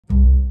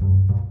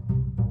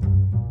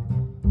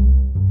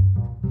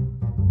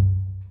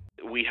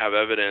have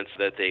evidence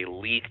that they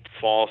leaked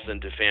false and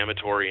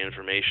defamatory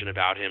information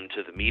about him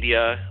to the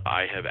media.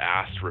 I have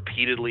asked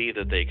repeatedly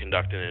that they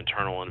conduct an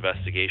internal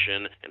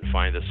investigation and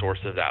find the source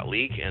of that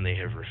leak, and they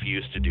have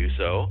refused to do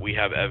so. We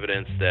have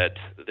evidence that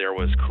there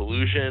was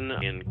collusion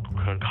in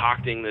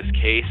concocting this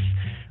case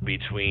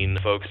between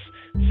folks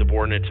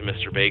subordinate to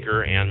Mr.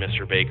 Baker and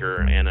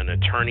an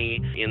attorney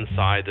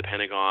inside the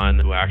Pentagon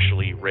who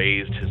actually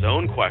raised his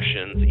own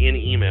questions in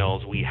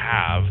emails we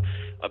have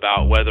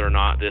about whether or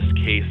not this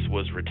case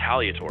was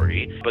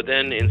retaliatory. But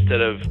then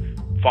instead of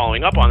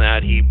following up on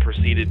that, he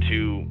proceeded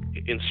to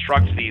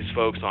instruct these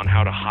folks on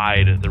how to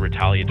hide the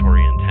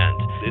retaliatory intent.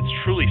 It's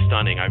truly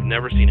stunning. I've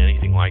never seen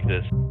anything like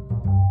this.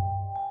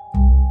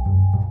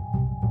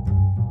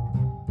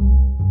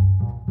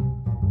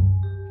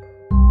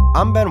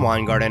 I'm Ben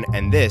Weingarten,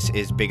 and this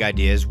is Big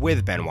Ideas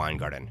with Ben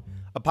Weingarten,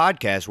 a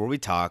podcast where we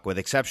talk with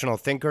exceptional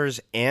thinkers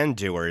and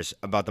doers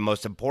about the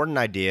most important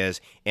ideas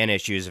and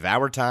issues of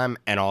our time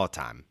and all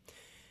time.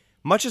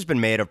 Much has been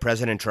made of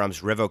President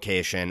Trump's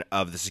revocation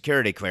of the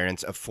security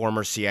clearance of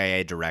former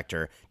CIA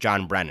Director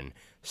John Brennan,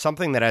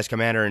 something that as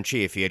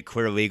Commander-in-Chief he had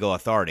clear legal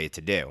authority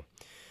to do.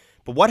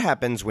 But what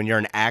happens when you're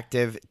an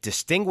active,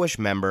 distinguished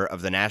member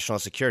of the national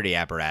security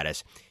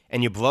apparatus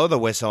and you blow the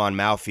whistle on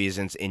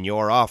malfeasance in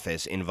your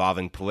office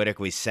involving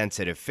politically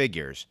sensitive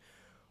figures,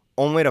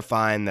 only to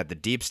find that the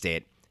deep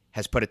state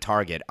has put a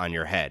target on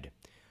your head?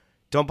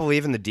 Don't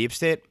believe in the deep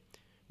state?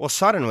 Well,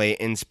 suddenly,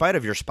 in spite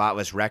of your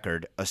spotless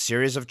record, a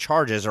series of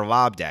charges are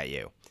lobbed at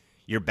you.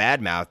 You're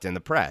badmouthed in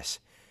the press.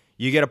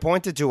 You get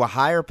appointed to a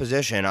higher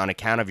position on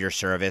account of your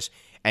service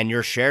and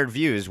your shared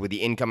views with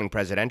the incoming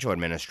presidential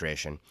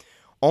administration,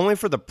 only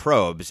for the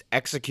probes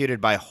executed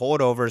by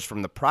holdovers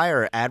from the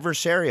prior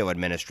adversarial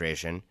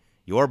administration,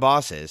 your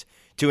bosses,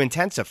 to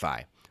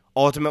intensify,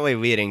 ultimately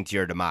leading to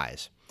your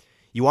demise.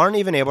 You aren't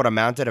even able to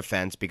mount a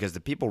defense because the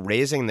people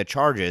raising the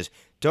charges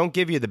don't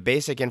give you the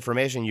basic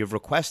information you've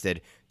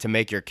requested to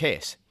make your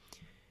case.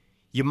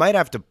 You might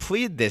have to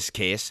plead this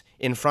case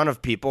in front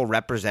of people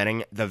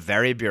representing the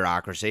very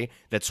bureaucracy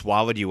that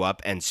swallowed you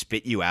up and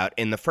spit you out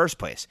in the first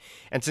place.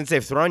 And since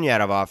they've thrown you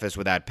out of office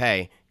without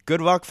pay,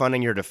 good luck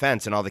funding your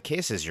defense in all the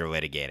cases you're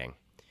litigating.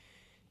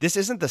 This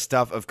isn't the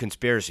stuff of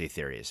conspiracy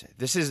theories.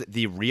 This is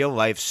the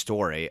real-life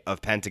story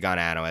of Pentagon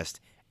analyst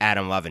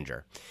Adam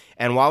Lovinger.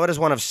 And while it is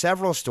one of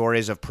several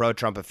stories of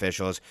pro-Trump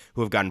officials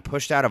who have gotten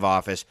pushed out of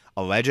office,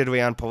 allegedly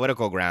on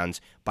political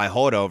grounds, by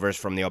holdovers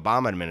from the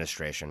Obama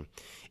administration,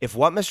 if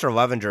what Mr.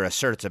 Lovinger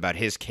asserts about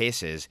his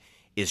cases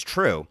is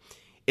true,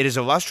 it is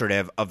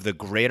illustrative of the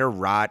greater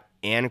rot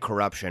and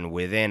corruption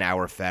within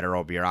our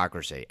federal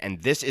bureaucracy.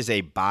 And this is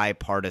a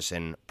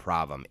bipartisan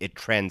problem. It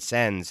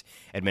transcends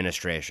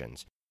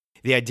administrations.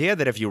 The idea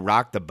that if you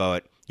rock the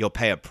boat, you'll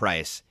pay a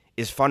price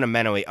is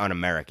fundamentally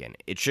un-American.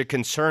 It should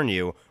concern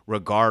you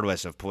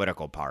regardless of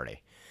political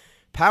party.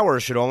 Power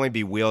should only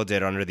be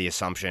wielded under the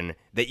assumption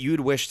that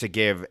you'd wish to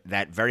give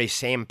that very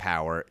same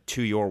power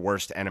to your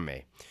worst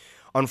enemy.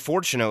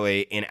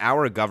 Unfortunately, in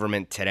our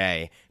government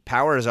today,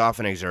 power is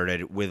often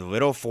exerted with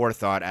little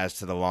forethought as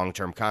to the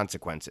long-term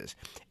consequences.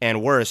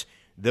 And worse,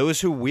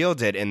 those who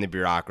wield it in the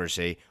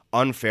bureaucracy,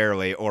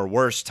 unfairly or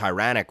worse,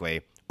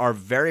 tyrannically, are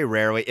very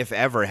rarely, if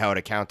ever, held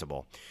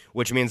accountable,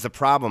 which means the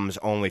problems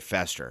only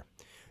fester.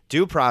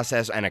 Due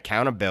process and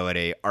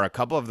accountability are a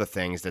couple of the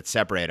things that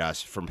separate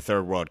us from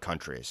third world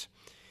countries.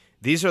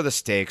 These are the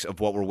stakes of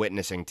what we're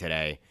witnessing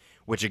today,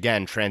 which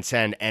again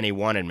transcend any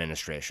one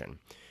administration.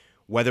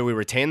 Whether we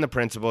retain the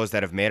principles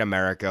that have made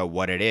America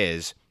what it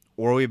is,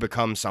 or we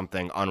become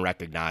something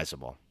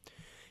unrecognizable.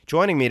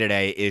 Joining me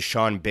today is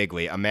Sean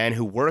Bigley, a man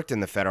who worked in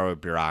the federal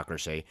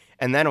bureaucracy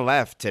and then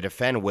left to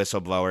defend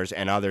whistleblowers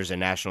and others in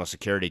national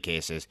security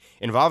cases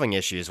involving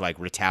issues like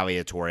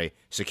retaliatory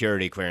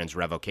security clearance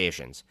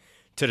revocations,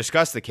 to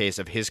discuss the case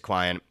of his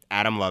client,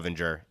 Adam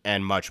Lovinger,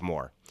 and much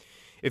more.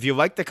 If you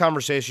like the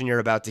conversation you're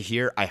about to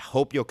hear, I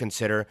hope you'll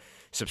consider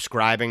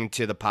subscribing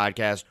to the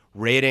podcast,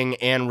 rating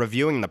and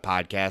reviewing the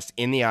podcast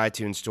in the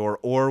iTunes store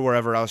or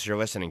wherever else you're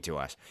listening to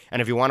us.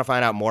 And if you want to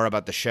find out more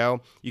about the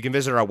show, you can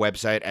visit our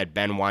website at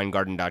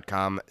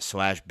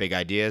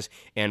benweingarten.com/bigideas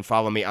and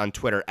follow me on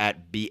Twitter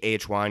at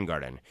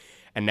BHWeingarten.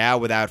 And now,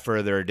 without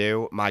further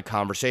ado, my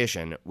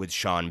conversation with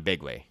Sean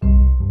Bigley.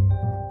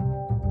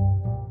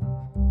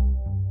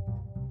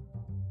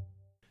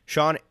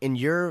 Sean, in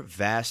your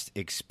vast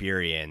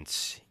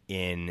experience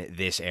in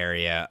this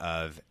area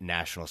of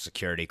national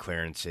security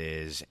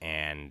clearances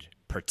and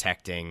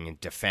protecting,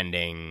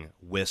 defending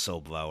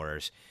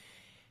whistleblowers,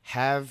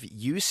 have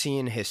you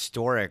seen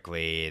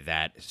historically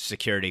that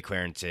security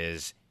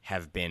clearances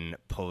have been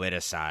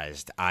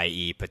politicized,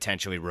 i.e.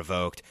 potentially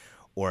revoked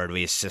or at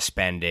least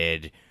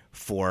suspended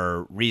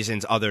for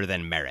reasons other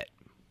than merit?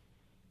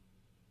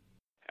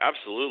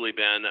 Absolutely,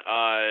 Ben.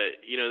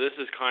 This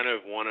is kind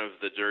of one of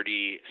the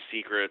dirty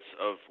secrets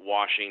of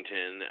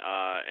Washington,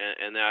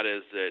 and that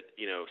is that,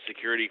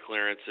 security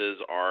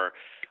clearances are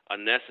a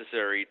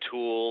necessary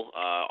tool,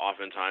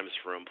 oftentimes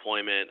for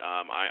employment.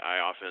 I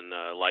often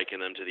liken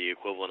them to the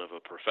equivalent of a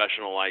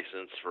professional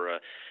license for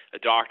a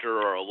doctor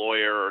or a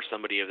lawyer or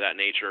somebody of that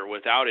nature.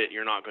 Without it,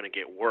 you're not going to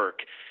get work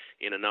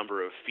in a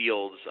number of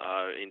fields,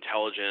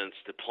 intelligence,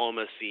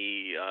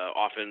 diplomacy,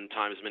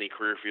 oftentimes many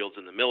career fields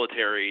in the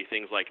military,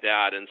 things like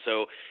that. And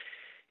so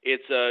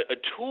it's a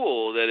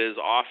tool that is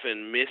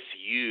often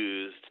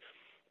misused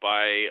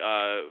by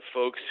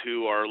folks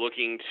who are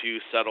looking to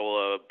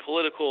settle a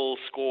political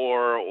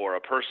score or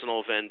a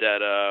personal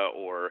vendetta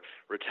or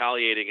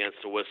retaliate against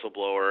a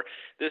whistleblower.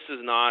 This is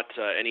not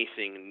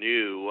anything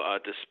new,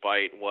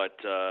 despite what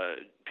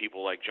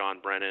people like John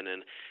Brennan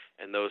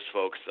and those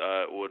folks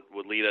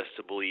would lead us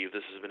to believe.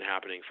 This has been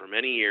happening for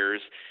many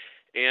years.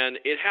 And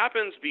it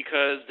happens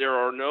because there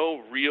are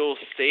no real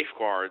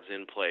safeguards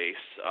in place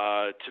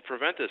to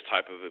prevent this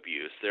type of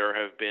abuse. There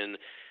have been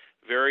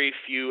very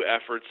few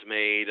efforts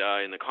made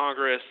in the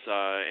Congress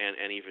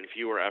and even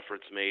fewer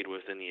efforts made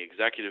within the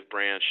executive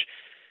branch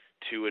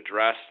to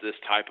address this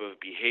type of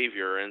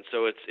behavior. And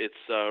so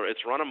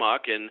it's run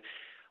amok, and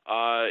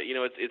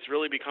it's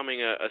really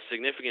becoming a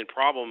significant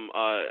problem.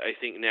 I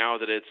think now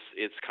that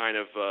it's kind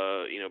of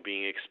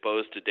being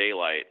exposed to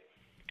daylight.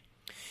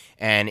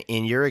 And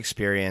in your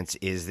experience,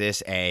 is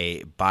this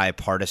a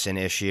bipartisan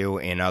issue?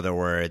 In other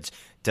words,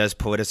 does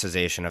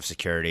politicization of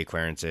security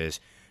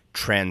clearances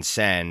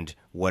transcend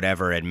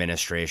whatever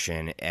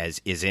administration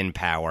is in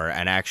power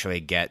and actually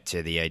get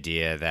to the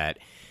idea that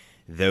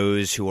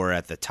those who are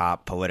at the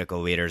top political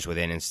leaders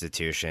within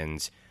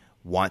institutions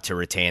want to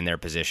retain their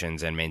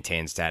positions and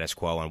maintain status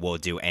quo and will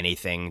do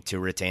anything to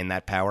retain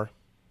that power?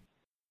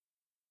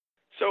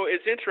 So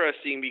it's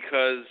interesting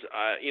because,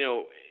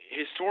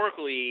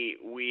 historically,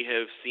 we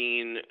have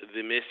seen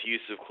the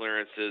misuse of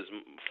clearances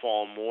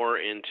fall more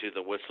into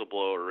the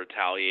whistleblower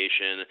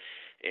retaliation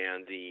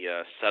and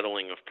the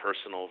settling of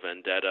personal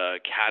vendetta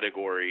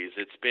categories.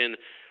 It's been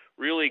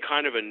really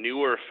kind of a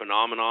newer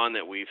phenomenon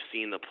that we've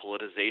seen the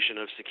politicization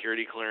of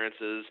security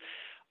clearances.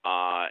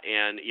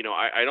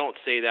 I don't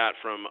say that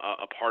from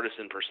a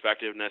partisan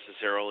perspective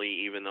necessarily,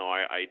 even though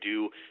I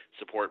do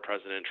support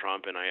President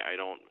Trump, and I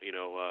don't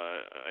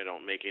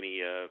make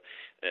any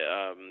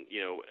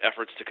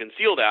efforts to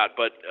conceal that.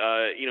 But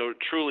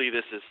truly,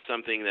 this is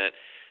something that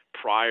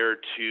prior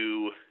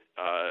to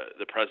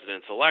the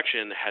president's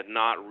election had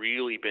not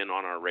really been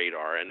on our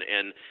radar.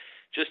 And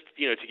just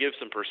to give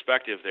some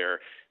perspective there,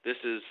 this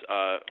is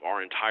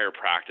our entire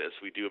practice.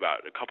 We do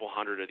about a couple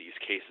hundred of these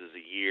cases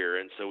a year,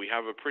 and so we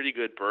have a pretty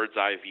good bird's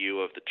eye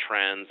view of the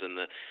trends and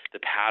the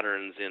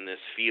patterns in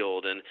this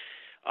field. And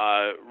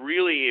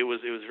really, it was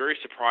very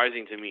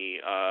surprising to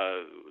me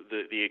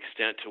the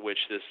extent to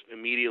which this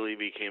immediately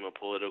became a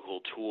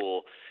political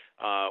tool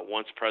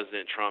once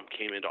President Trump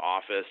came into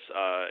office,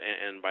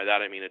 and by that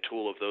I mean a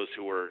tool of those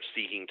who were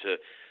seeking to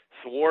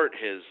thwart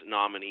his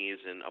nominees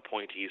and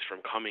appointees from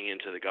coming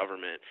into the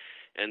government.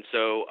 And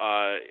so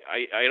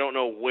I don't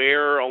know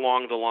where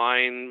along the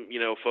line,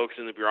 folks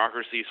in the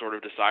bureaucracy sort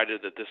of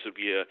decided that this would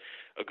be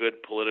a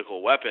good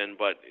political weapon,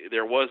 but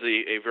there was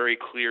a very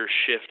clear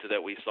shift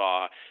that we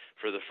saw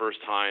for the first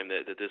time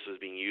that this was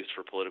being used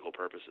for political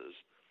purposes.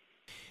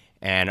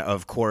 And,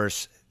 of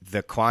course,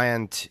 the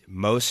client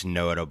most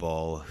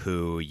notable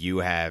who you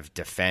have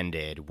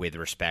defended with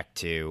respect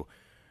to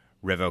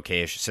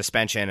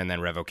suspension and then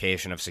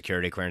revocation of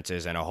security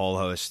clearances and a whole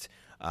host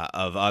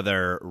of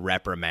other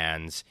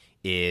reprimands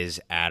is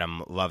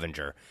Adam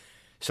Lovinger.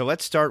 So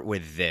let's start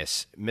with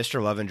this.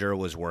 Mr. Lovinger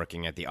was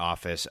working at the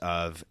Office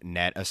of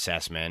Net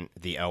Assessment,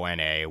 the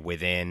ONA,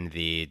 within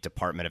the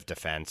Department of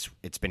Defense.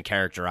 It's been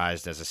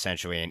characterized as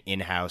essentially an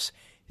in-house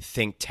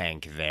think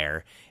tank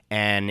there.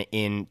 And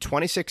in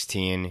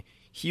 2016,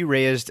 he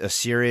raised a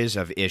series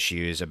of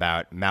issues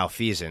about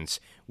malfeasance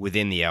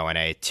within the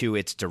ONA to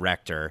its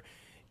director,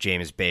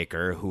 James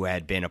Baker, who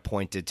had been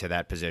appointed to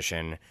that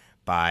position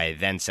by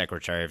then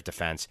Secretary of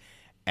Defense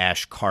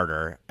Ash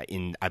Carter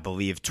in, I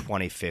believe,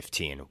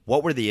 2015.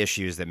 What were the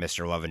issues that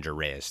Mr. Lovinger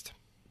raised?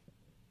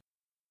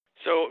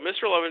 So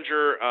Mr.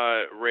 Lovinger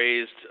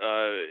raised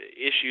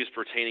issues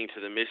pertaining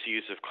to the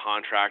misuse of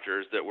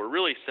contractors that were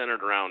really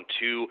centered around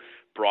two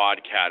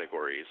broad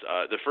categories.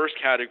 The first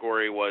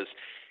category was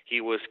he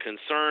was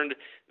concerned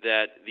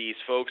that these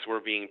folks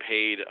were being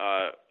paid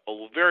a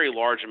very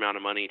large amount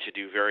of money to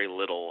do very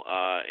little.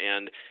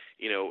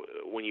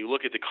 When you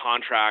look at the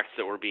contracts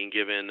that were being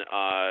given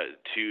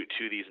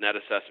to these net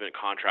assessment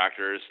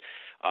contractors,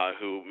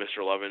 who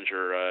Mr.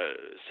 Lovinger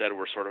said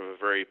were sort of a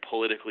very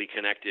politically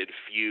connected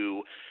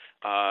few,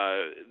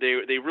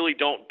 they really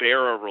don't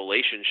bear a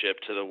relationship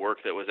to the work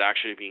that was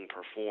actually being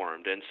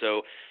performed. And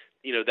so,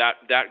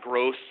 that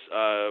gross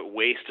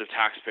waste of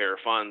taxpayer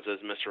funds, as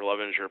Mr.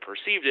 Lovinger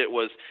perceived it,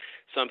 was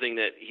something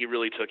that he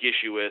really took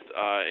issue with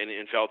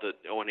and felt that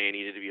ONA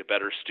needed to be a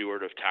better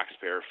steward of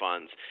taxpayer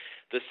funds.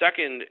 The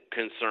second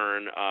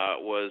concern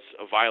was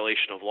a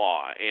violation of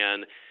law,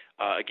 and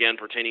again,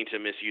 pertaining to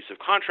misuse of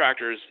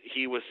contractors,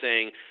 he was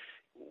saying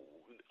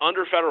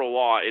under federal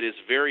law, it is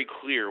very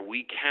clear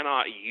we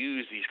cannot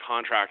use these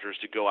contractors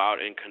to go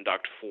out and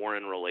conduct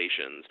foreign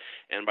relations.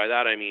 And by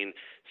that I mean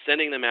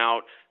sending them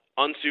out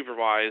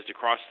unsupervised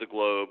across the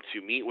globe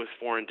to meet with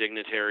foreign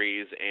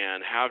dignitaries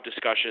and have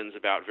discussions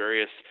about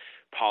various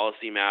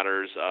policy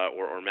matters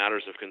or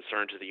matters of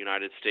concern to the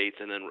United States,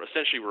 and then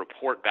essentially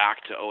report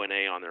back to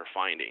ONA on their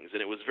findings.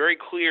 And it was very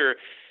clear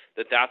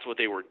that that's what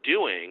they were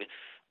doing.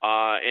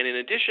 And in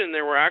addition,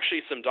 there were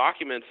actually some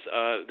documents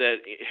that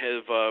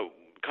have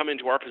come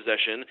into our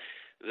possession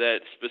that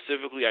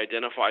specifically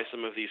identify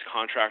some of these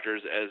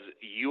contractors as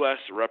U.S.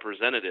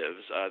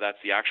 representatives. That's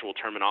the actual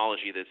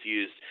terminology that's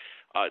used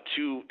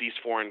to these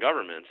foreign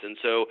governments. And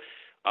so,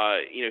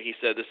 he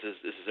said this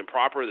is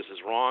improper, this is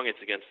wrong,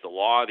 it's against the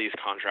law. These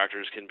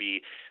contractors can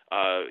be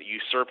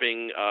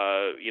usurping,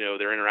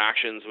 their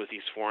interactions with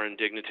these foreign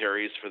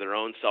dignitaries for their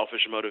own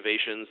selfish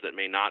motivations that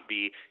may not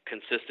be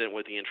consistent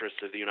with the interests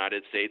of the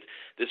United States.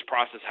 This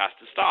process has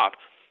to stop.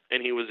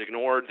 And he was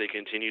ignored. They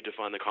continued to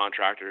fund the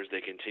contractors. They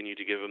continued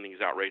to give them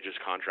these outrageous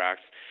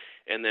contracts.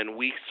 And then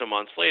weeks to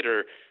months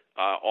later,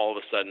 all of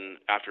a sudden,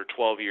 after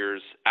 12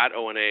 years at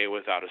ONA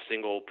without a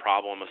single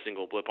problem, a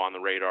single blip on the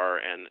radar,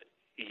 and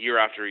year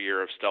after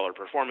year of stellar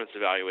performance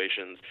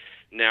evaluations,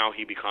 now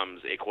he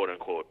becomes a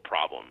quote-unquote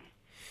problem.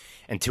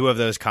 And two of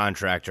those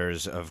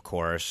contractors, of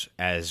course,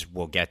 as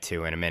we'll get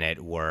to in a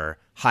minute, were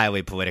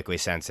highly politically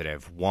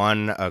sensitive.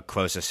 One, a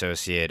close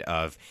associate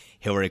of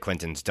Hillary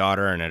Clinton's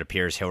daughter, and it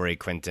appears Hillary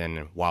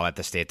Clinton, while at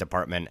the State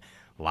Department,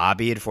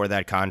 lobbied for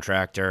that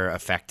contractor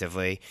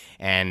effectively.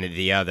 And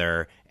the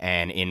other,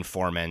 an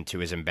informant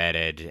who is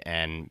embedded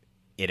and,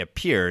 it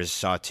appears,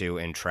 sought to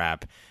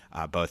entrap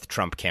both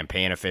Trump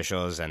campaign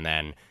officials and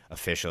then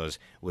officials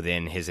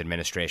within his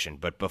administration.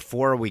 But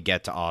before we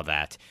get to all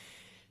that,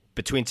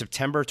 between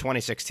September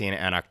 2016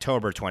 and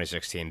October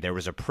 2016, there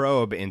was a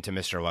probe into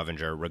Mr.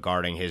 Lovinger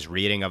regarding his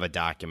reading of a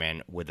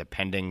document with a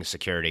pending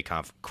security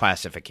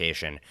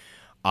classification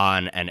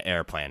on an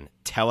airplane.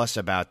 Tell us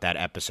about that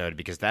episode,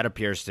 because that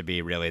appears to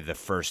be really the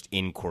first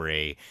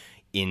inquiry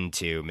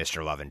into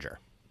Mr. Lovinger.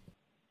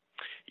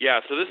 Yeah,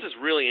 so this is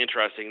really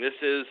interesting. This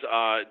is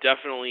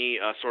definitely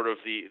sort of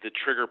the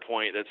trigger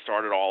point that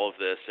started all of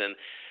this. And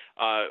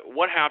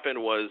what happened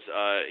was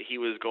he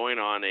was going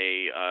on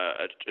a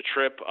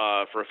trip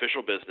for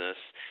official business.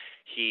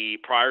 He,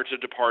 prior to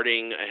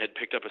departing, had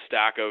picked up a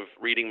stack of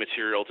reading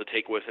material to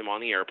take with him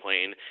on the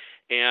airplane,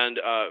 and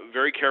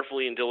very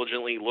carefully and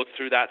diligently looked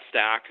through that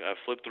stack,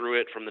 flipped through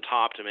it from the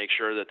top to make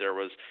sure that there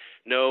was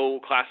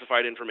no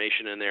classified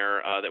information in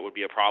there that would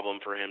be a problem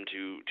for him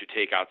to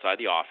take outside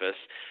the office,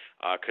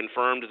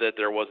 confirmed that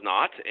there was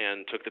not,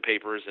 and took the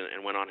papers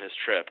and went on his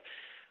trip.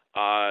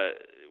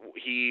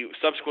 He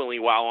subsequently,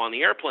 while on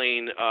the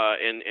airplane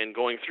and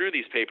going through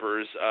these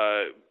papers,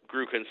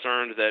 grew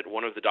concerned that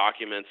one of the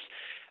documents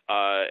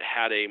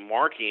had a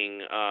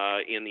marking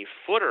in the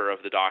footer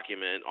of the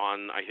document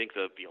on, I think,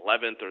 the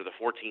 11th or the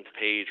 14th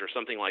page or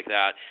something like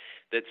that,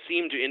 that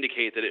seemed to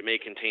indicate that it may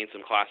contain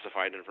some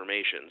classified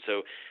information.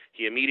 So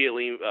he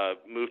immediately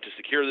moved to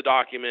secure the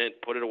document,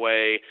 put it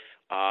away,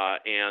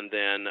 and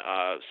then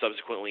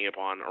subsequently,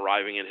 upon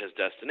arriving at his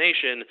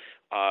destination,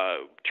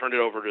 turned it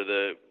over to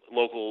the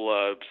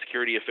local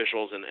security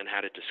officials and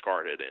had it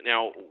discarded.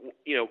 Now,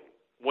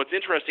 what's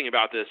interesting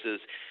about this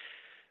is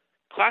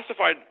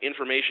classified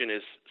information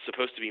is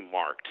supposed to be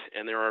marked,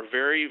 and there are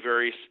very,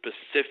 very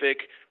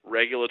specific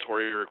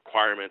regulatory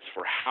requirements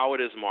for how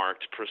it is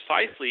marked,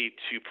 precisely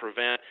to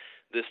prevent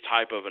this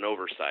type of an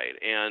oversight.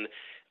 And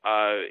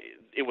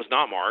it was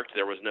not marked.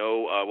 There was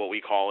no what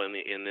we call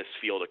in this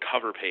field a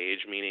cover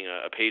page, meaning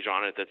a page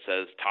on it that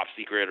says top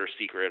secret or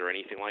secret or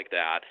anything like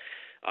that.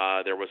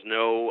 There was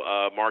no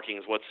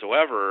markings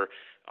whatsoever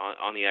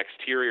on the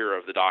exterior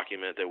of the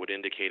document that would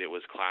indicate it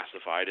was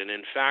classified. And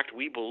in fact,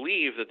 we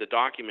believe that the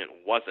document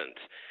wasn't.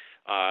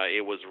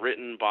 It was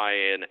written by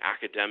an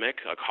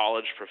academic, a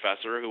college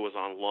professor who was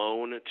on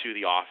loan to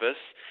the office,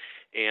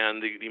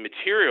 and the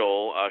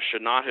material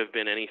should not have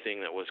been anything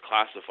that was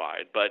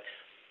classified. But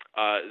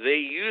they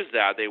used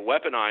that, they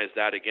weaponized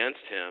that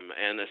against him,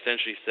 and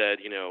essentially said,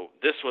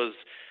 this was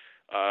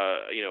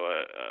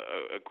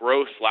a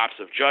gross lapse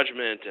of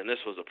judgment, and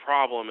this was a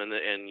problem, and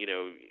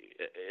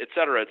et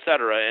cetera, et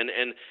cetera.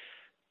 And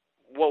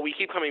what we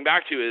keep coming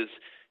back to is,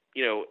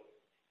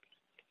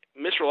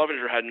 Mr.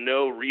 Lovinger had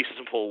no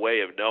reasonable way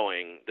of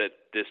knowing that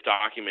this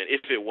document,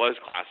 if it was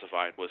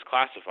classified, was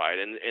classified.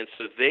 And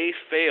so they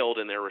failed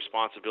in their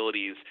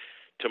responsibilities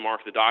to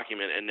mark the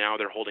document, and now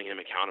they're holding him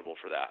accountable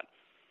for that.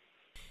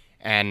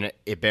 And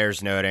it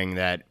bears noting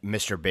that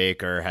Mr.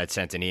 Baker had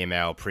sent an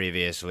email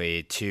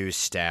previously to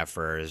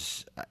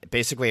staffers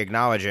basically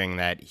acknowledging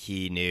that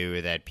he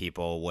knew that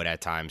people would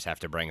at times have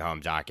to bring home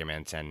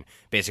documents, and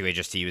basically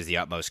just to use the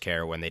utmost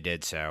care when they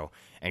did so.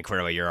 And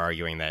clearly you're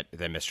arguing that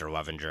Mr.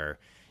 Lovinger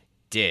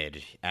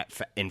did,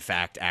 in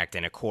fact, act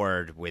in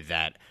accord with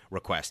that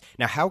request.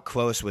 Now, how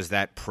close was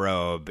that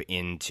probe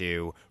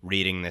into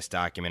reading this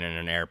document in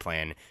an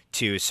airplane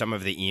to some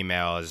of the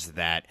emails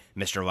that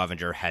Mr.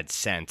 Lovinger had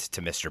sent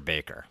to Mr.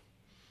 Baker?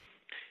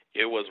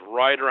 It was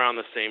right around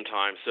the same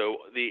time. So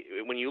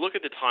when you look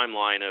at the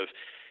timeline of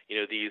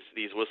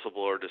these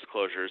whistleblower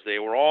disclosures, they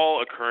were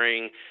all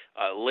occurring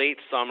late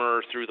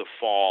summer through the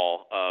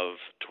fall of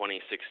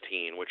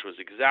 2016, which was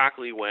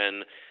exactly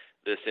when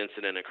this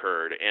incident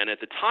occurred. And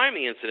at the time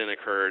the incident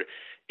occurred,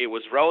 it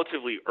was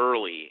relatively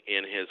early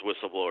in his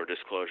whistleblower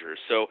disclosures.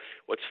 So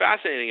what's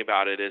fascinating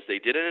about it is they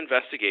did an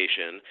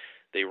investigation.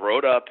 They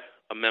wrote up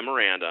a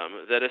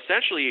memorandum that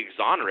essentially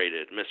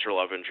exonerated Mr.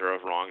 Lovinger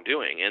of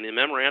wrongdoing. And the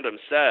memorandum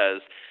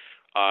says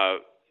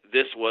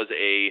this was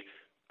a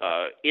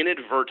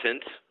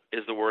inadvertent,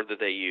 is the word that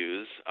they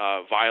use,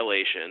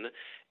 violation,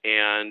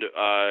 and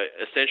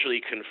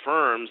essentially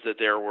confirms that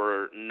there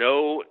were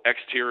no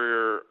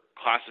exterior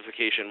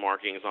classification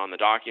markings on the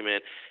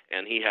document,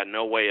 and he had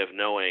no way of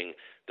knowing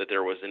that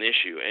there was an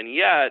issue. And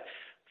yet,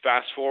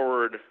 fast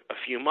forward a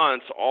few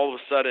months, all of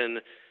a sudden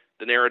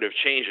the narrative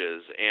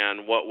changes,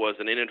 and what was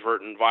an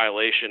inadvertent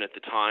violation at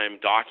the time,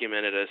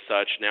 documented as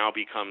such, now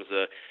becomes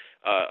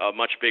a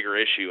much bigger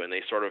issue, and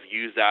they sort of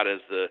use that as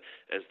the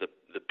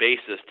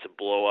basis to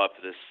blow up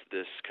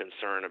this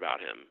concern about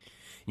him.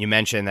 You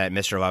mentioned that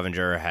Mr.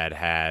 Lovinger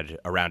had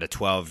around a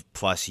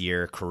 12-plus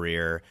year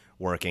career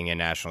working in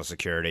national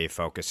security,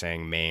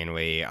 focusing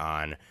mainly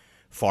on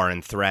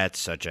foreign threats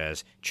such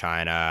as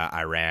China,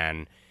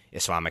 Iran,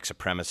 Islamic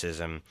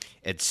supremacism,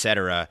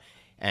 etc.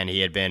 And he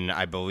had been,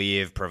 I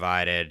believe,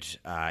 provided,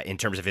 in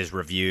terms of his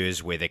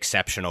reviews, with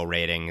exceptional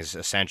ratings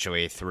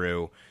essentially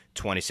through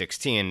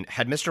 2016.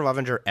 Had Mr.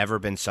 Lovinger ever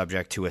been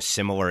subject to a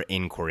similar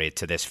inquiry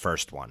to this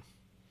first one?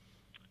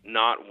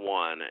 Not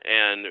one.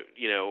 And,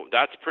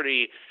 that's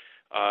pretty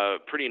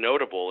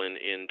notable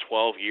in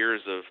 12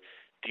 years of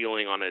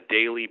dealing on a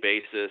daily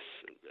basis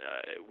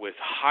with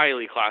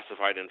highly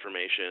classified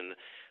information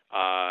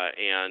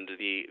and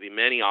the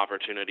many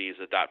opportunities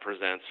that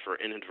presents for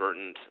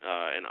inadvertent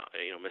and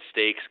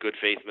mistakes, good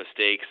faith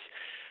mistakes,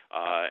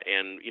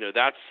 and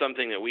that's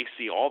something that we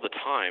see all the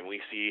time.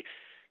 We see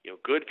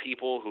good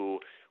people who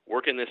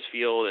work in this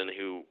field and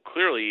who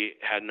clearly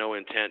had no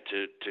intent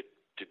to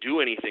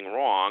do anything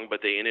wrong, but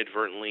they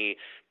inadvertently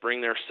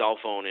bring their cell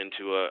phone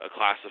into a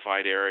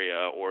classified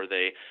area, or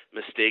they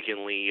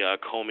mistakenly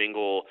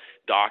commingle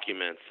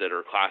documents that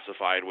are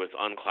classified with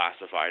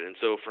unclassified. And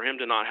so for him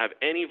to not have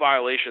any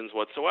violations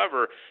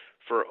whatsoever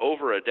for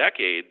over a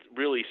decade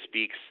really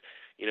speaks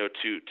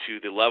to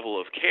the level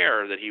of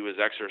care that he was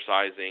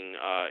exercising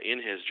in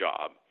his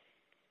job.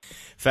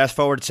 Fast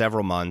forward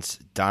several months,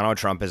 Donald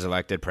Trump is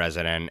elected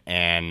president,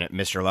 and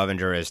Mr.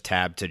 Lovinger is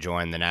tabbed to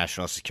join the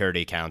National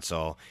Security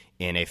Council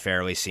in a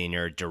fairly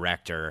senior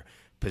director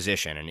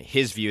position. And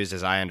his views,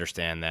 as I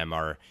understand them,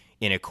 are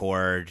in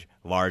accord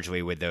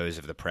largely with those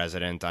of the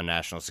president on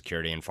national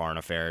security and foreign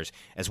affairs,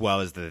 as well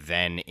as the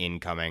then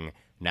incoming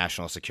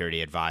National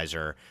Security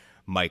Advisor,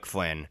 Mike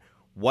Flynn.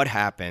 What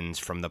happens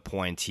from the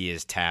point he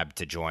is tabbed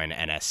to join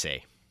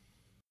NSC?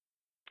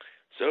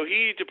 So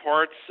he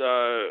departs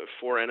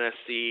for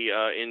NSC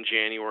in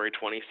January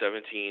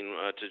 2017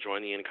 to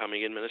join the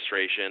incoming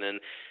administration, and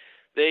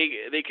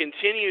they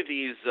continue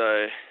these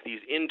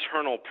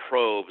internal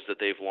probes that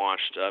they've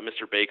launched.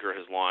 Mr. Baker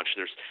has launched.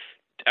 There's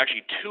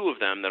actually two of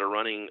them that are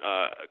running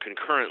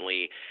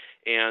concurrently,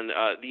 and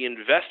the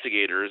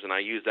investigators, and I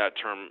use that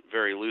term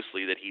very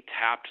loosely, that he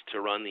tapped to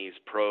run these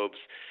probes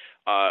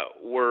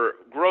were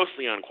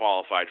grossly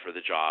unqualified for the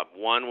job.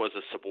 One was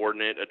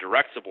a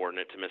direct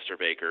subordinate to Mr.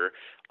 Baker,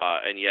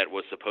 and yet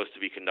was supposed to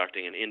be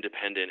conducting an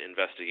independent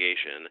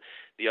investigation.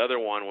 The other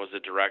one was a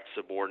direct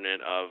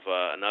subordinate of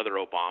another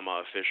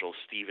Obama official,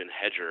 Stephen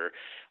Hedger.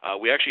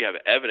 We actually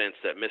have evidence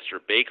that Mr.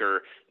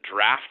 Baker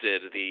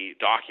drafted the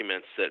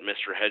documents that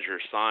Mr. Hedger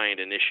signed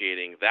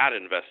initiating that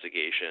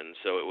investigation,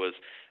 so it was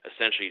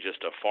essentially just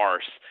a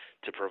farce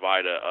to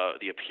provide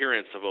the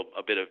appearance of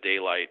a bit of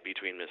daylight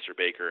between Mr.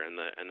 Baker and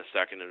the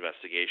second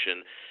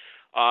investigation.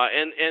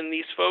 And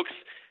these folks,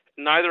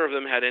 neither of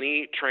them had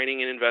any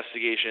training in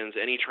investigations,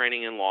 any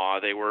training in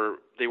law. They were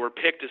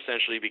picked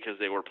essentially because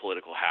they were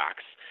political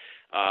hacks,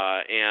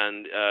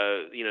 and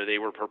they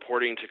were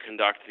purporting to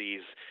conduct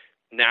these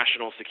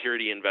national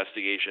security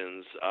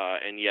investigations,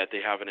 and yet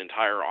they have an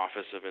entire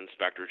Office of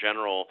Inspector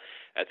General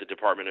at the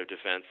Department of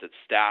Defense that's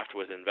staffed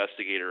with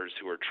investigators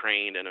who are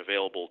trained and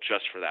available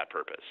just for that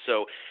purpose.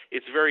 So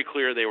it's very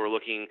clear they were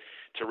looking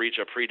to reach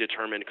a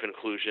predetermined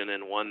conclusion,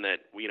 and one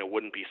that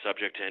wouldn't be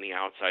subject to any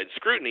outside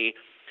scrutiny.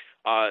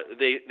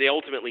 They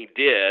ultimately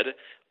did.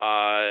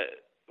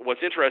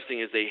 What's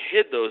interesting is they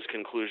hid those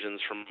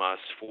conclusions from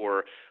us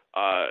for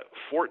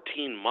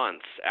 14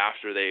 months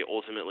after they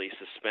ultimately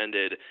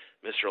suspended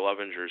Mr.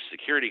 Lovinger's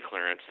security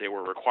clearance. They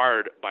were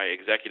required by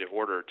executive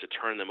order to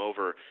turn them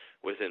over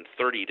within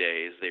 30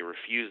 days. They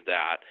refused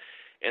that.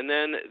 And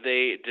then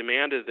they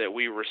demanded that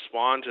we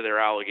respond to their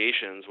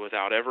allegations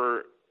without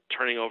ever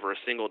turning over a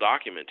single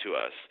document to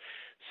us.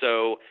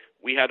 So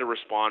we had to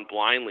respond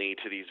blindly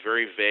to these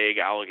very vague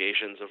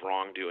allegations of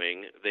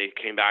wrongdoing. They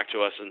came back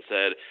to us and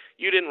said,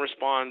 "You didn't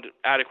respond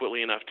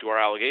adequately enough to our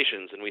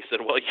allegations." And we said,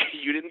 "Well,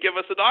 you didn't give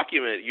us a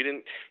document. You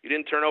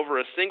didn't turn over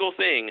a single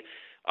thing,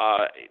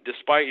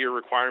 despite your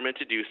requirement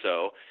to do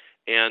so."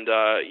 And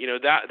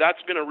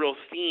that's been a real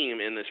theme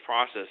in this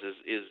process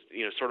is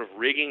sort of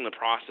rigging the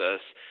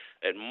process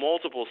at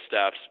multiple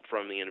steps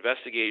from the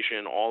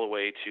investigation all the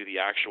way to the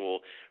actual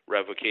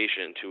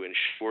revocation to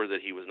ensure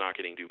that he was not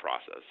getting due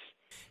process.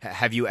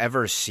 Have you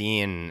ever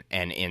seen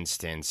an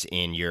instance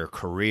in your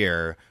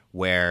career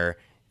where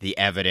the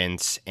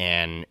evidence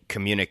and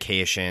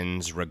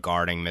communications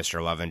regarding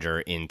Mr.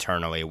 Lovinger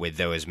internally with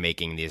those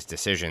making these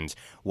decisions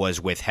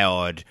was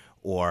withheld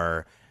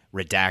or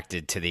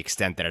redacted to the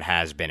extent that it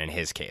has been in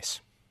his case?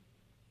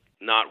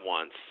 Not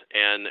once.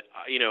 And,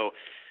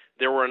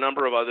 there were a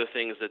number of other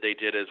things that they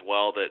did as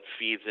well that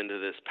feeds into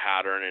this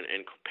pattern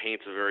and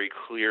paints a very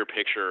clear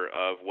picture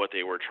of what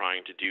they were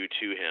trying to do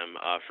to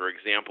him. For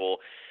example,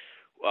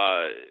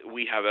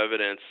 we have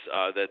evidence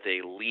that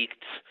they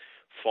leaked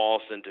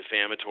false and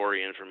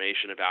defamatory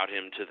information about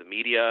him to the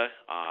media.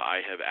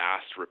 I have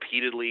asked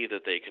repeatedly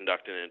that they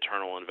conduct an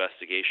internal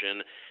investigation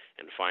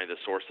and find the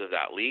source of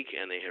that leak,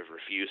 and they have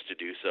refused to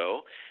do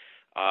so.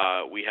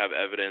 We have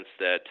evidence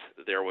that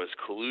there was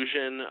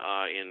collusion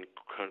in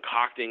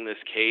concocting this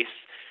case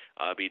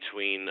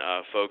between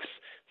folks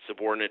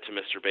subordinate to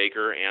Mr.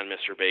 Baker and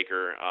Mr.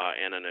 Baker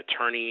and an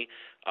attorney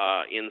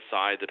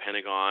inside the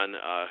Pentagon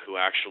who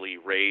actually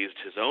raised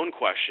his own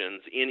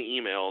questions in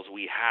emails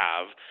we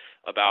have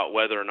about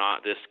whether or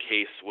not this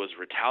case was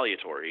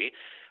retaliatory.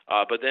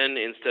 But then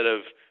instead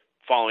of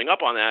following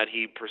up on that,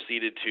 he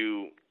proceeded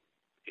to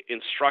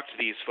instruct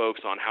these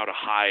folks on how to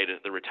hide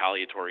the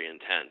retaliatory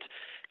intent.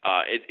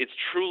 It's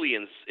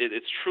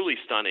truly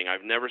stunning.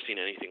 I've never seen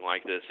anything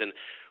like this. And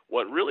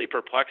what really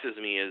perplexes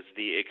me is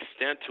the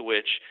extent to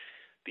which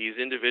these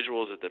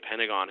individuals at the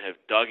Pentagon have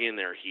dug in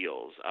their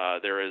heels.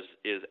 There is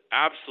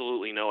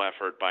absolutely no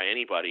effort by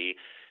anybody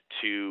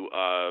to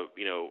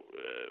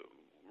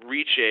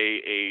reach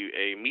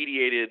a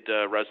mediated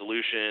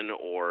resolution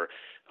or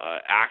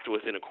act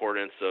within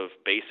accordance of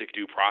basic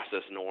due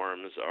process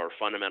norms or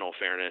fundamental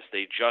fairness.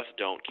 They just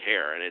don't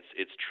care, and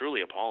it's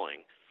truly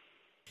appalling.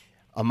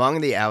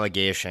 Among the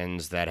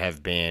allegations that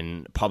have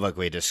been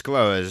publicly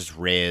disclosed,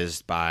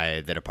 raised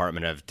by the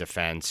Department of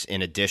Defense,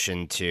 in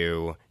addition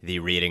to the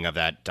reading of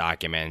that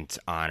document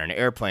on an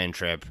airplane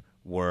trip,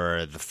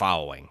 were the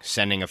following: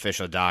 sending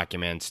official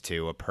documents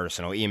to a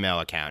personal email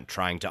account,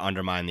 trying to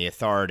undermine the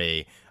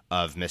authority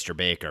of Mr.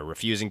 Baker,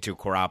 refusing to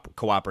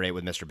cooperate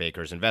with Mr.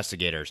 Baker's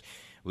investigators,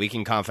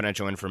 leaking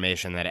confidential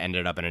information that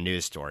ended up in a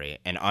news story,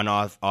 an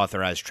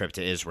unauthorized trip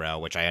to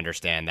Israel, which I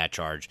understand that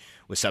charge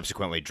was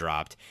subsequently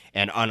dropped,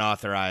 and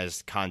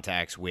unauthorized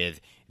contacts with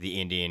the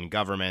Indian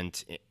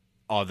government,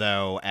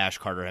 although Ash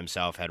Carter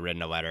himself had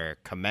written a letter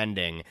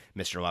commending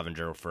Mr.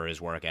 Lovinger for his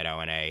work at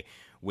ONA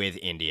with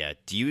India.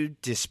 Do you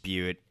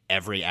dispute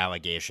every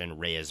allegation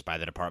raised by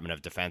the Department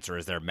of Defense, or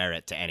is there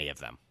merit to any of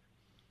them?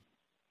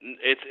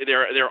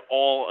 They're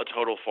all a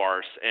total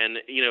farce. And,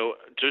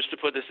 just to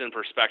put this in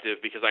perspective,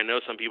 because I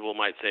know some people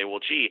might say, well,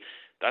 gee,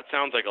 that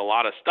sounds like a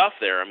lot of stuff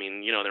there. I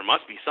mean, there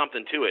must be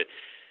something to it.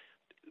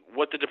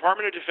 What the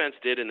Department of Defense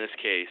did in this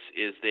case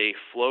is they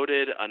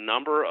floated a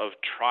number of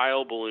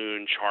trial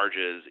balloon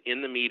charges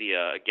in the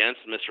media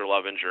against Mr.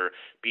 Lovinger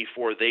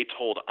before they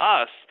told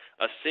us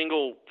a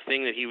single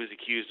thing that he was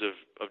accused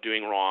of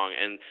doing wrong,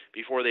 and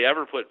before they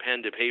ever put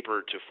pen to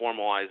paper to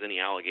formalize any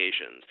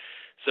allegations.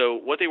 So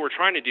what they were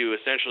trying to do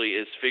essentially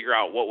is figure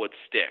out what would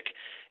stick.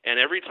 And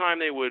every time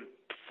they would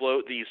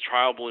float these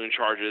trial balloon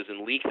charges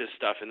and leak this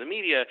stuff in the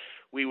media,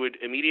 we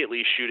would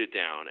immediately shoot it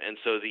down. And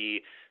so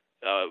the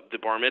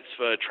bar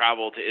mitzvah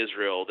travel to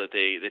Israel that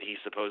he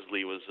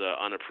supposedly was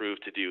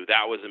unapproved to do,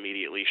 that was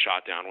immediately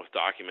shot down with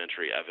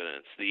documentary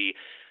evidence. The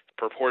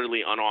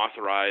purportedly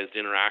unauthorized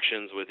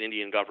interactions with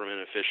Indian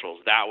government officials,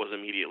 that was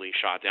immediately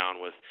shot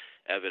down with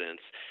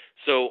evidence.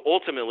 So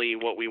ultimately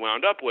what we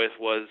wound up with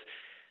was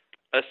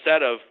a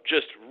set of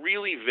just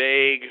really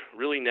vague,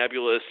 really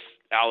nebulous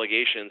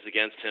allegations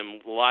against him,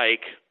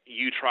 like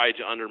you tried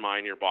to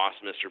undermine your boss,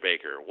 Mr.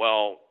 Baker.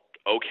 Well,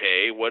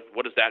 okay, what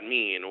does that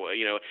mean?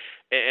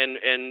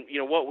 And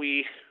what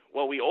we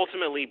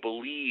ultimately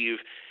believe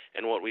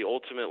and what we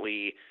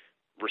ultimately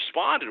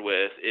responded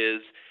with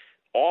is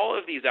all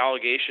of these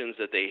allegations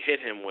that they hit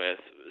him with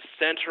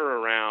center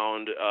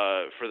around,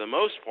 for the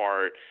most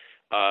part,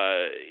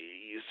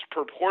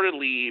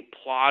 purportedly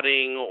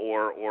plotting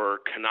or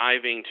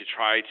conniving to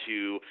try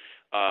to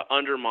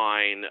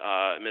undermine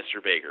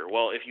Mr. Baker.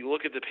 Well, if you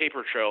look at the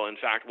paper trail, in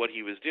fact, what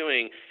he was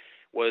doing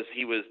was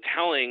he was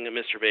telling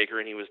Mr. Baker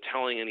and he was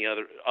telling any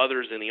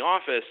others in the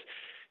office,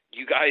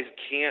 you guys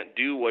can't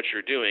do what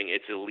you're doing.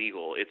 It's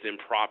illegal. It's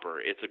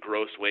improper. It's a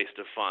gross waste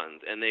of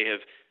funds. And they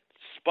have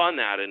spun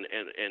that and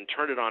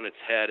turned it on its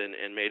head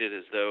and made it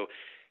as though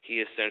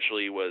he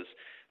essentially was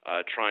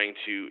trying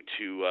to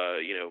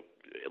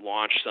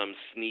launch some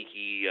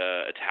sneaky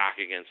attack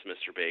against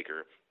Mr.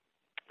 Baker.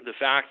 The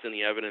facts and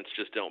the evidence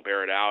just don't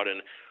bear it out,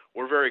 and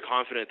we're very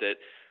confident that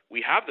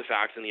we have the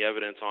facts and the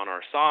evidence on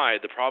our side.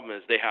 The problem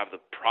is they have the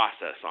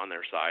process on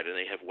their side, and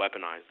they have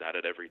weaponized that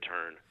at every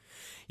turn.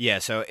 Yeah,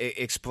 so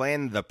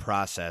explain the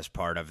process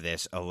part of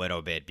this a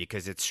little bit,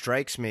 because it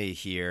strikes me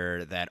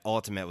here that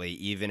ultimately,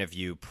 even if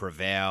you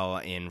prevail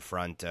in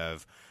front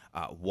of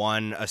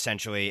one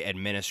essentially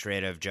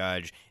administrative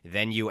judge,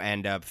 then you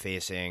end up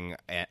facing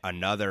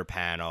another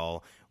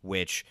panel,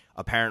 which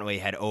apparently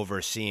had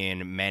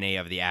overseen many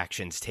of the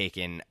actions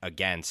taken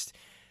against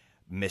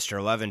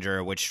Mr.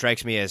 Levenger, which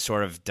strikes me as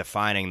sort of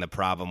defining the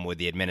problem with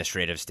the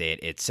administrative state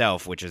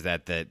itself, which is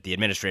that the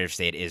administrative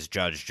state is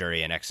judge,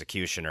 jury, and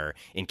executioner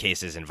in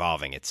cases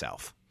involving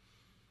itself.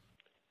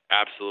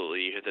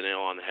 Absolutely, you hit the nail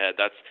on the head.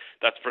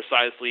 That's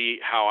precisely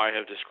how I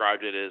have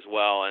described it as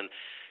well. And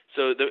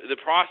so the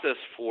process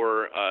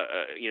for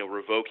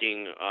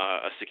revoking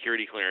a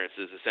security clearance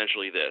is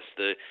essentially this: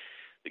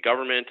 the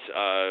government,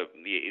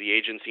 the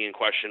agency in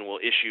question, will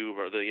issue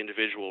the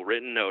individual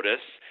written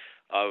notice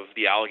of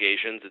the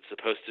allegations. It's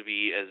supposed to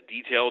be as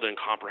detailed and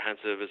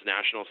comprehensive as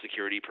national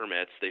security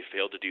permits. They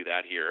failed to do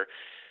that here.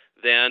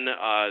 Then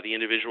the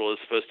individual is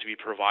supposed to be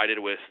provided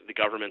with the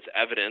government's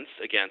evidence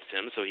against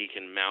him so he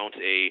can mount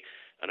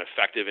an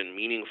effective and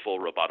meaningful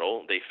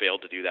rebuttal. They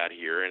failed to do that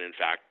here, and in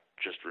fact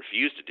just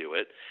refused to do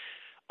it.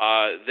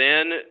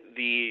 Then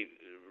the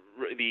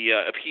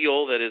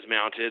appeal that is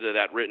mounted,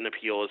 that written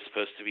appeal, is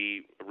supposed to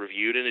be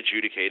reviewed and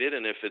adjudicated,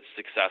 and if it's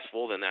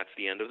successful, then that's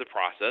the end of the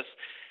process.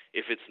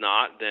 If it's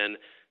not, then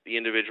the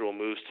individual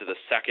moves to the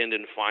second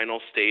and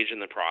final stage in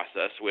the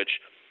process,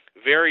 which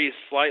varies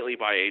slightly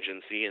by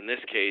agency. In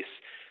this case,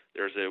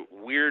 there's a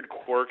weird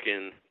quirk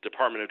in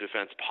Department of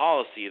Defense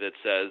policy that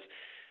says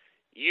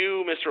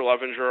you, Mr.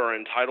 Levenger, are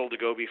entitled to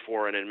go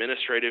before an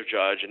administrative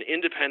judge, an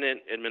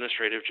independent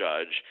administrative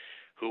judge,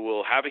 who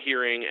will have a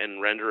hearing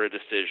and render a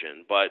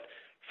decision. But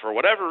for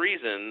whatever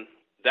reason,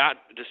 that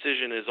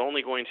decision is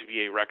only going to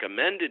be a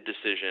recommended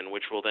decision,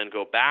 which will then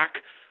go back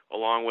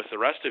along with the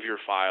rest of your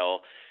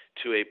file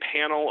to a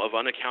panel of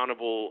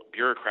unaccountable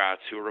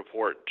bureaucrats who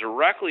report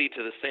directly to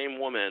the same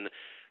woman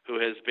who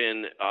has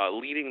been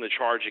leading the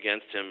charge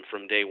against him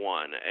from day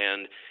one.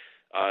 And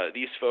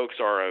these folks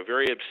are a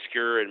very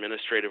obscure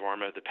administrative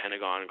arm of the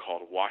Pentagon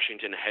called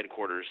Washington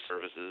Headquarters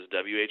Services,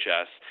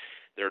 WHS.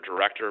 Their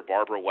director,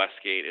 Barbara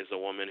Westgate, is a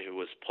woman who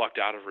was plucked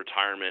out of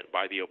retirement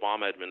by the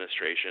Obama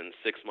administration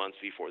 6 months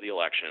before the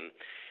election.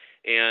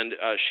 And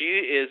she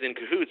is in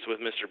cahoots with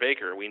Mr.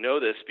 Baker. We know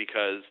this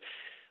because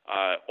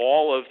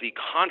all of the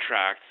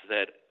contracts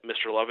that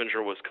Mr.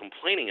 Levenger was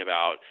complaining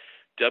about,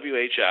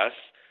 WHS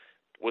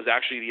was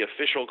actually the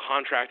official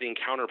contracting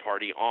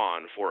counterparty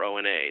on for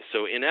ONA.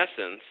 So in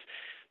essence,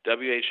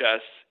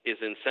 WHS is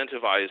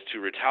incentivized to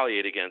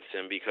retaliate against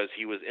him because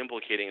he was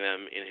implicating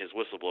them in his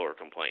whistleblower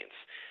complaints.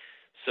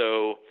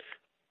 So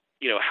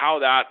how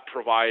that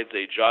provides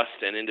a just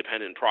and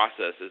independent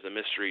process is a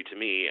mystery to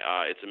me.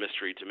 It's a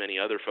mystery to many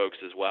other folks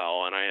as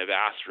well. And I have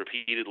asked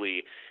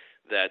repeatedly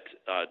that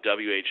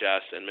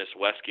WHS and Ms.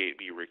 Westgate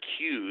be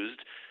recused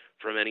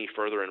from any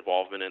further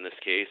involvement in this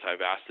case.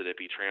 I've asked that it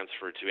be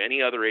transferred to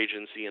any other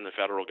agency in the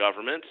federal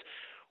government,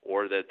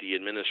 or that the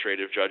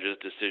administrative judge's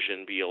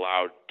decision be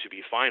allowed to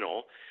be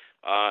final,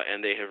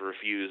 and they have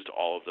refused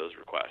all of those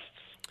requests.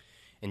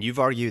 And you've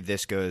argued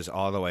this goes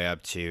all the way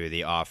up to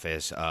the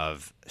office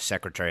of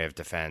Secretary of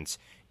Defense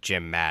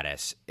Jim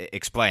Mattis.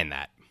 Explain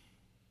that.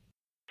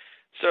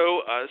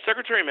 So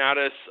Secretary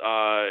Mattis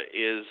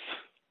is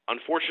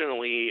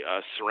unfortunately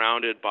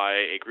surrounded by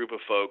a group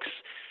of folks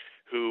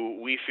who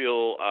we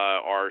feel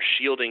are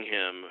shielding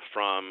him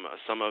from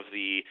some of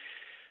the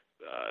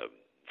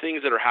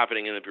things that are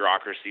happening in the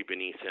bureaucracy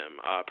beneath him,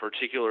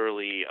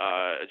 particularly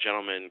a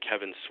gentleman,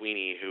 Kevin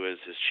Sweeney, who is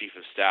his chief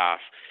of staff.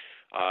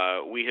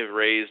 We have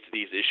raised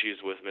these issues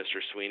with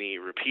Mr. Sweeney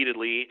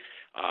repeatedly.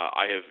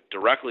 I have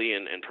directly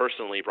and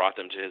personally brought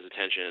them to his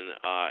attention,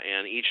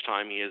 and each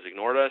time he has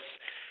ignored us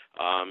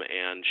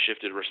and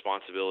shifted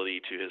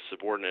responsibility to his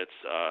subordinates,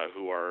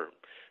 who are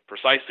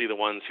precisely the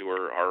ones who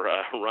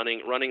are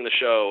running the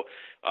show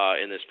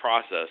in this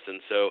process.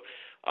 And so,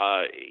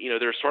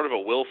 there's sort of a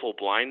willful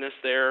blindness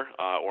there,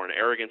 or an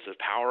arrogance of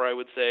power, I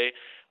would say.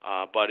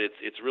 But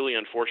it's really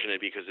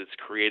unfortunate because it's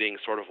creating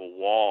sort of a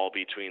wall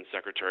between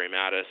Secretary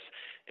Mattis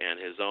and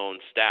his own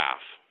staff.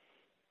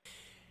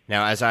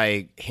 Now, as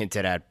I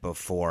hinted at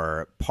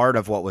before, part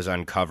of what was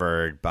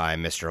uncovered by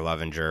Mr.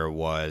 Levenger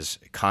was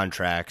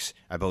contracts,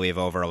 I believe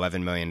over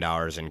 $11 million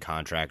in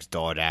contracts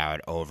doled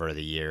out over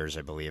the years,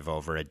 I believe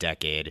over a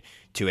decade,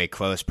 to a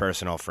close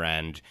personal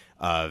friend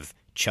of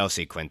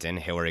Chelsea Clinton,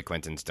 Hillary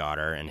Clinton's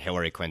daughter, and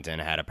Hillary Clinton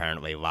had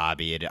apparently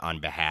lobbied on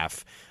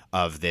behalf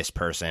of this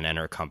person and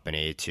her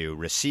company to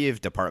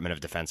receive Department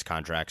of Defense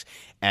contracts,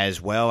 as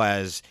well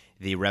as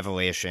the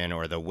revelation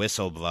or the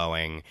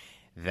whistleblowing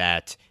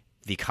that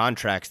the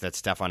contracts that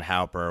Stefan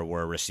Halper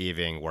were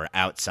receiving were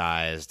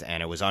outsized,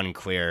 and it was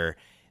unclear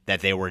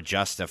that they were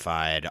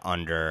justified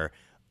under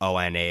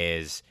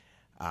ONA's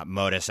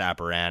modus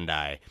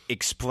operandi.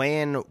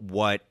 Explain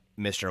what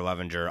Mr.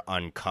 Levenger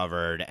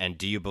uncovered, and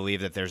do you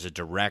believe that there's a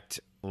direct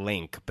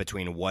link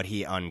between what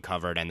he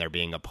uncovered and there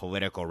being a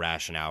political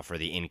rationale for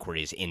the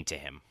inquiries into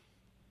him?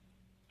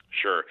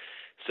 Sure.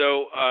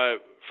 So,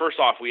 first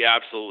off, we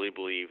absolutely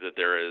believe that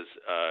there is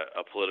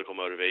a political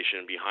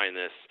motivation behind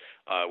this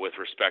with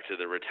respect to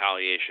the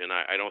retaliation.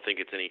 I don't think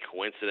it's any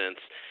coincidence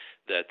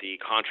that the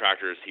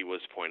contractors he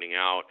was pointing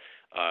out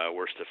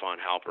were Stefan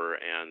Halper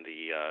and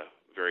the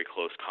very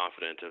close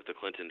confidant of the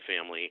Clinton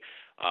family.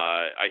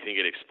 I think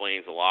it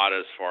explains a lot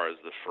as far as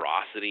the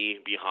ferocity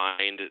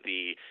behind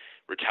the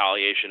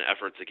retaliation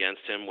efforts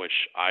against him, which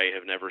I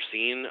have never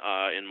seen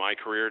in my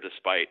career,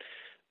 despite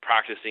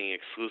practicing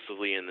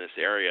exclusively in this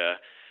area.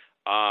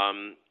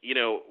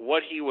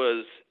 What he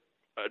was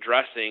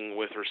addressing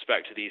with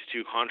respect to these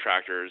two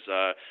contractors,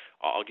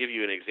 I'll give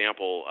you an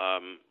example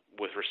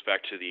with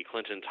respect to the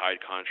Clinton-tied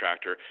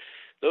contractor.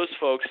 Those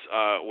folks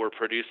were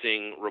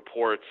producing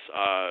reports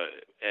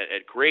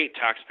at great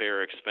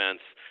taxpayer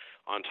expense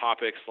on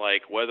topics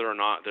like whether or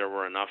not there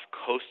were enough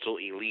coastal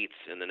elites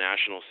in the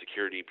national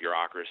security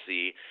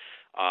bureaucracy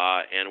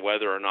and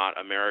whether or not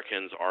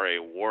Americans are a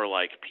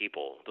warlike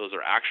people. Those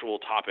are actual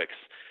topics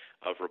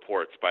of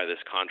reports by this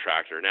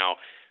contractor. Now,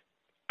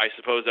 I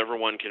suppose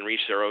everyone can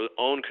reach their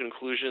own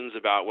conclusions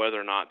about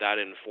whether or not that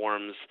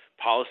informs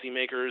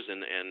policymakers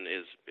and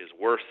is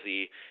worth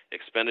the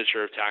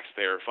expenditure of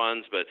taxpayer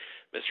funds, but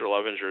Mr.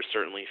 Levenger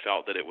certainly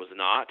felt that it was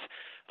not.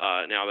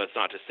 Now, that's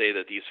not to say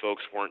that these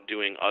folks weren't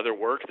doing other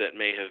work that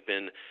may have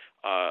been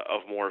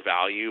of more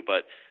value,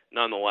 but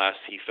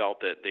nonetheless, he felt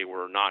that they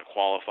were not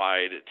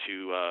qualified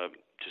to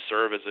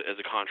serve as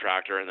a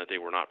contractor and that they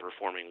were not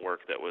performing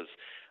work that was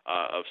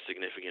of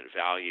significant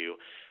value.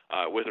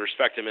 With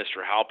respect to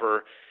Mr.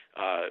 Halper,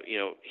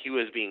 he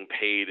was being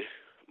paid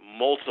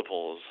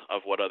multiples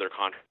of what other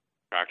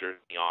contractors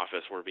in the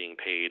office were being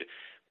paid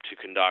to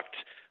conduct,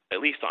 at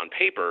least on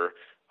paper,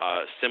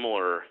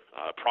 similar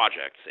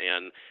projects.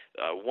 And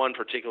one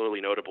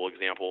particularly notable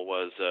example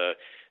was a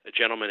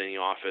gentleman in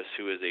the office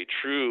who is a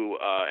true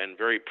and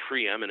very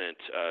preeminent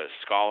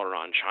scholar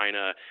on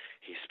China.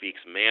 He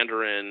speaks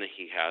Mandarin.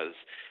 He has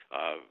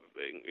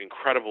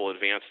incredible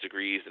advanced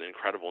degrees and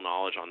incredible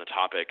knowledge on the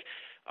topic.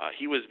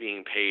 He was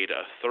being paid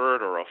a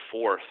third or a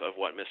fourth of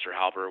what Mr.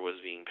 Halper was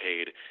being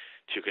paid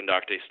to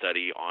conduct a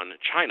study on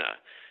China.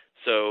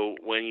 So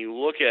when you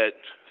look at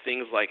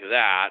things like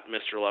that,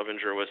 Mr.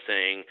 Levenger was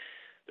saying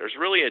there's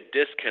really a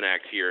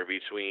disconnect here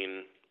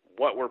between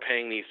what we're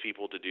paying these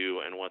people to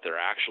do and what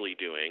they're actually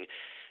doing.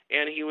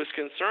 And he was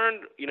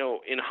concerned,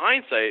 in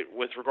hindsight,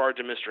 with regard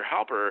to Mr.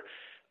 Halper,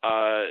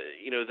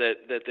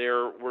 that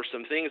there were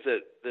some things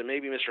that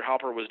maybe Mr.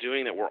 Halper was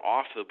doing that were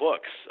off the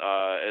books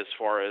as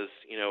far as,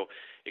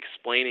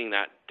 explaining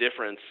that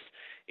difference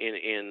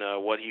in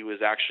what he was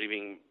actually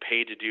being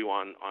paid to do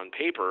on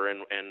paper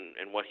and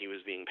what he was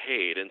being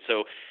paid. And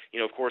so,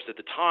 of course, at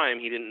the time,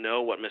 he didn't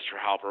know what Mr.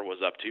 Halper was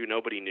up to.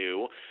 Nobody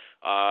knew.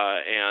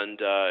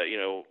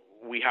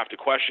 We have to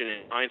question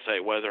in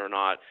hindsight whether or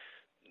not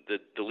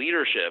the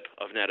leadership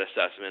of Net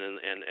Assessment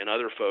and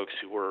other folks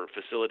who were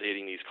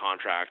facilitating these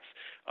contracts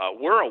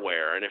were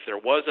aware. And if there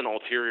was an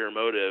ulterior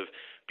motive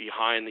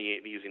behind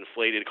these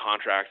inflated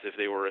contracts, if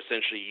they were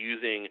essentially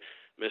using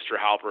Mr.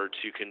 Halper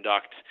to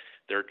conduct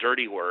their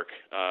dirty work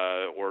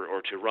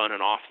or to run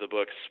an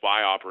off-the-books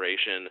spy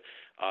operation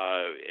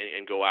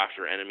and go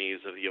after enemies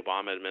of the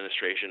Obama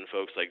administration,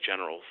 folks like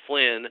General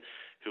Flynn,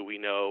 who we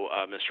know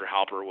Mr.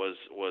 Halper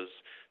was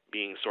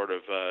being sort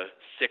of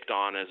sicked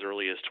on as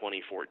early as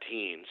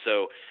 2014.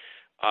 So,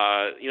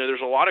 there's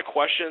a lot of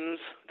questions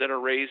that are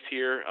raised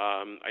here.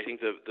 I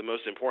think the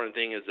most important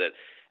thing is that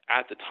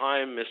at the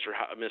time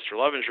Mr.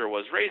 Levenger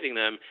was raising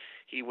them,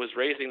 he was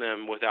raising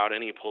them without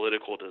any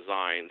political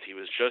designs. He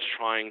was just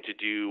trying to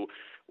do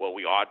what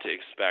we ought to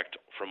expect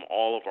from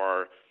all of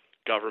our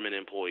government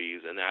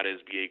employees, and that is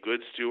be a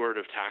good steward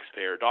of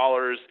taxpayer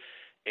dollars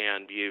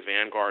and be a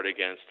vanguard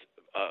against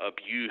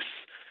abuse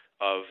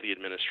of the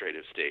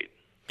administrative state.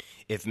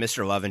 If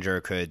Mr.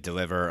 Levenger could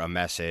deliver a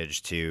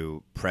message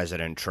to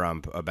President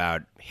Trump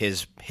about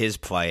his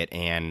plight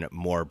and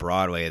more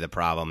broadly the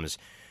problems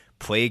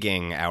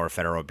plaguing our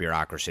federal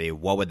bureaucracy,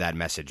 what would that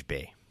message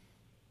be?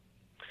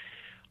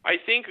 I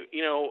think,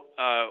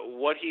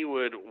 what he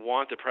would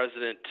want the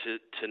president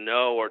to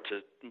know or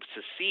to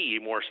see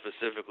more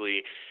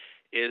specifically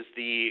is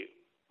the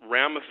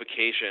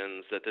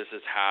ramifications that this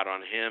has had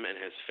on him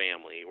and his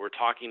family. We're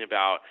talking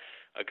about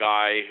a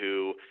guy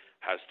who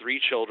has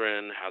 3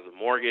 children, has a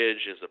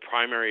mortgage, is the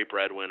primary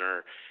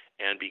breadwinner,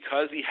 and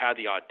because he had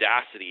the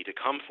audacity to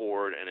come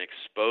forward and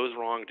expose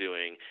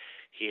wrongdoing,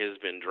 he has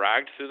been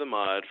dragged through the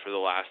mud for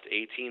the last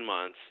 18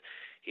 months.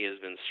 He has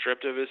been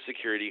stripped of his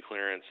security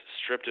clearance,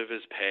 stripped of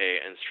his pay,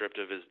 and stripped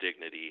of his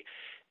dignity.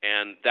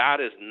 And that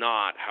is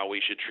not how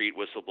we should treat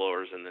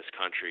whistleblowers in this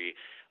country.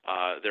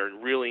 There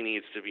really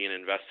needs to be an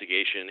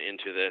investigation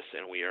into this,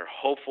 and we are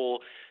hopeful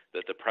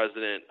that the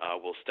president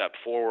will step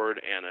forward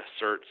and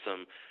assert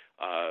some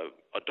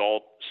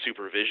adult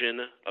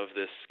supervision of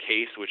this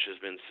case, which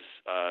has been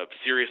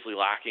seriously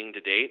lacking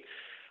to date.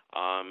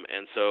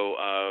 And so,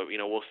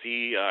 we'll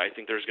see. I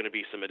think there's going to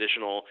be some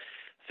additional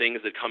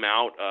things that come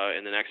out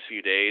in the next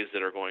few days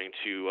that are going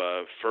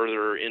to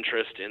further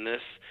interest in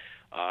this,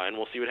 and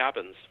we'll see what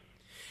happens.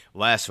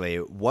 Lastly,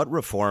 what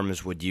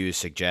reforms would you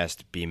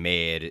suggest be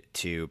made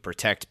to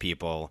protect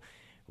people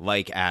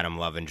like Adam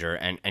Lovinger,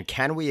 and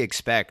can we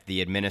expect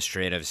the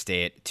administrative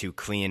state to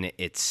clean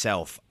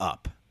itself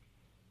up?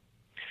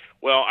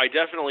 Well, I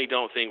definitely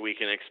don't think we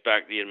can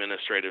expect the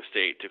administrative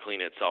state to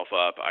clean itself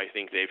up. I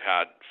think they've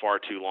had far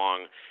too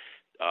long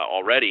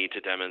already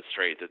to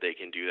demonstrate that they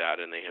can do that,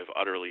 and they have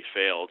utterly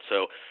failed.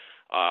 So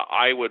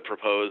I would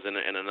propose, and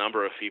a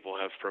number of people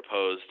have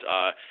proposed,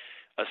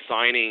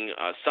 assigning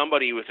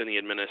somebody within the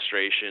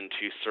administration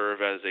to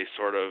serve as a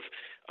sort of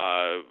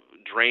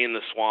drain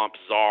the swamp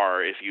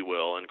czar, if you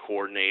will, and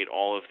coordinate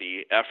all of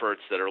the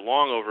efforts that are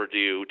long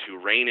overdue to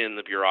rein in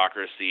the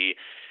bureaucracy,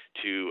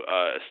 to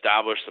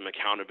establish some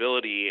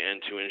accountability,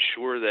 and to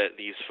ensure that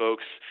these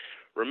folks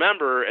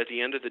remember at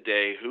the end of the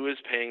day who is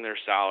paying their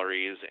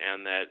salaries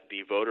and that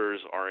the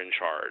voters are in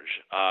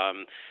charge.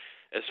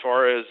 As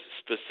far as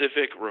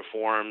specific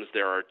reforms,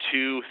 there are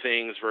two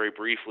things very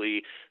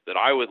briefly that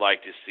I would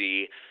like to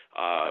see.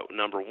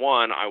 Number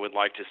one, I would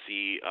like to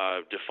see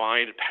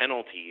defined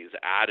penalties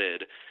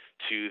added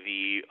to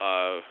the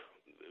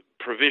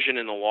provision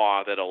in the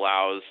law that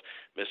allows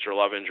Mr.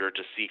 Lovinger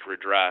to seek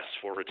redress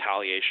for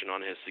retaliation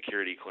on his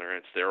security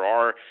clearance. There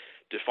are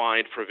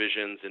defined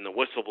provisions in the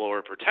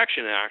Whistleblower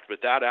Protection Act,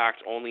 but that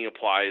act only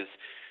applies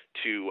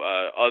to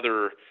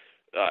other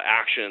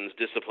actions,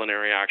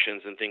 disciplinary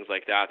actions, and things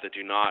like that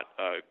do not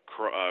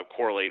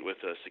correlate with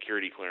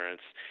security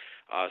clearance.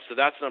 So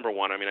that's number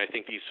one. I mean, I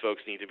think these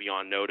folks need to be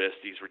on notice.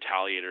 These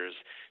retaliators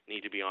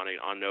need to be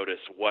on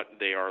notice what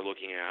they are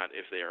looking at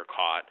if they are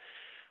caught.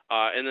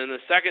 And then the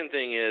second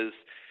thing is,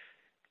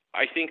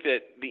 I think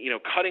that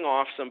cutting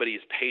off somebody's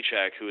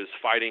paycheck who is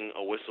fighting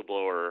a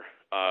whistleblower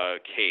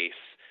case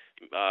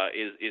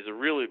is a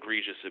real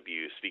egregious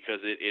abuse,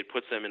 because it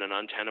puts them in an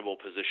untenable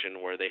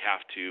position where they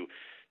have to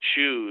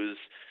choose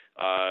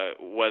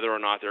whether or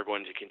not they're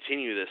going to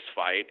continue this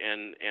fight,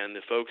 and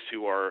the folks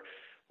who are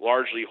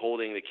largely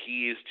holding the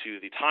keys to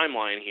the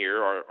timeline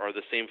here are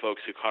the same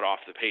folks who cut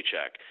off the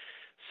paycheck.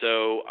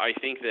 So I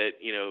think that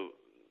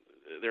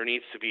there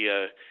needs to be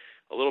a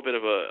little bit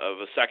of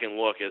a second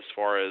look as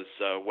far as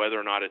whether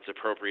or not it's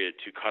appropriate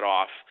to cut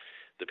off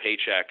the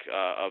paycheck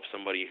of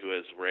somebody who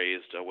has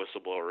raised a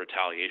whistleblower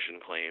retaliation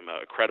claim,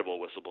 a credible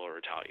whistleblower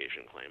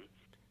retaliation claim.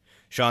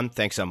 Sean,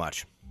 thanks so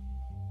much.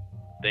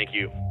 Thank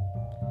you.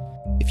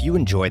 If you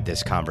enjoyed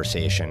this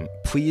conversation,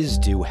 please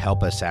do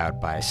help us out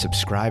by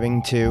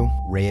subscribing to,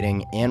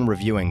 rating, and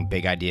reviewing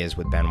Big Ideas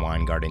with Ben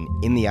Weingarten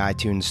in the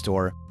iTunes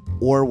Store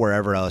or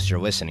wherever else you're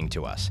listening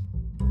to us.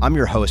 I'm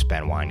your host,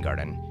 Ben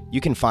Weingarten. You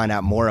can find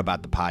out more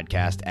about the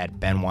podcast at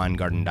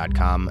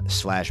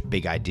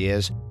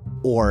benweingarten.com/bigideas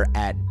or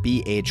at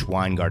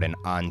BHWeingarten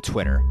on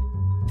Twitter.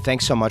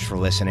 Thanks so much for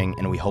listening,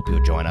 and we hope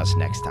you'll join us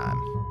next time.